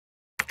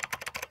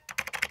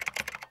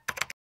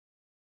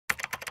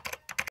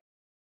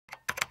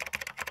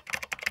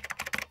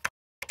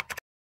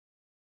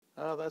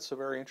That's a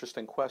very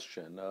interesting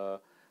question.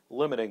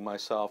 Limiting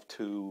myself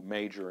to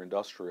major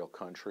industrial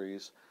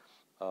countries,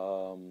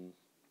 um,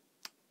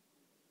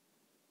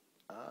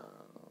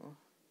 uh,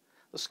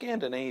 the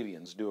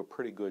Scandinavians do a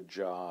pretty good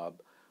job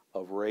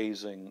of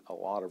raising a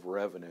lot of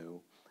revenue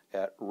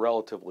at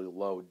relatively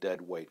low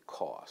deadweight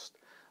cost.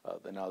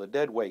 Now, the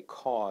deadweight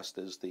cost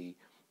is the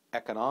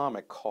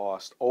economic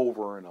cost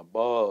over and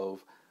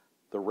above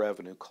the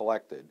revenue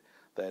collected.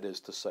 That is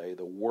to say,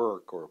 the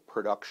work or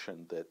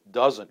production that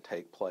doesn't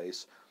take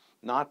place,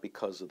 not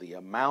because of the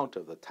amount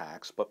of the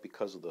tax, but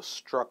because of the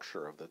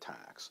structure of the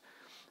tax.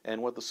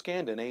 And what the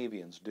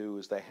Scandinavians do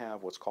is they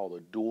have what's called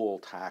a dual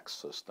tax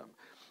system,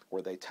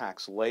 where they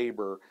tax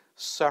labor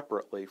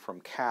separately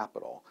from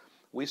capital.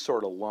 We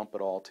sort of lump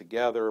it all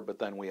together, but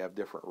then we have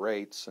different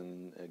rates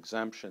and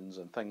exemptions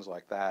and things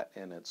like that,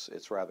 and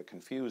it's rather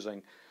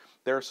confusing.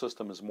 Their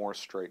system is more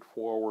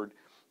straightforward.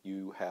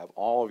 You have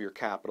all of your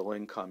capital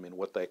income in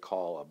what they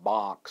call a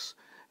box,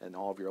 and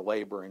all of your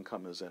labor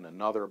income is in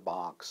another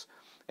box,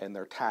 and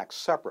they're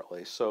taxed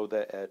separately so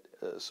that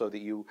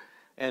you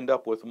end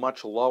up with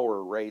much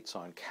lower rates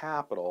on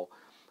capital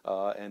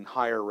and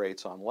higher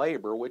rates on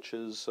labor, which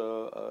is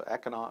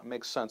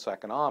makes sense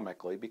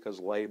economically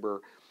because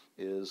labor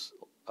is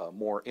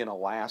more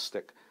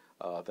inelastic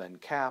than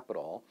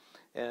capital,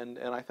 and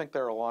I think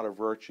there are a lot of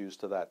virtues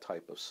to that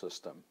type of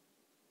system.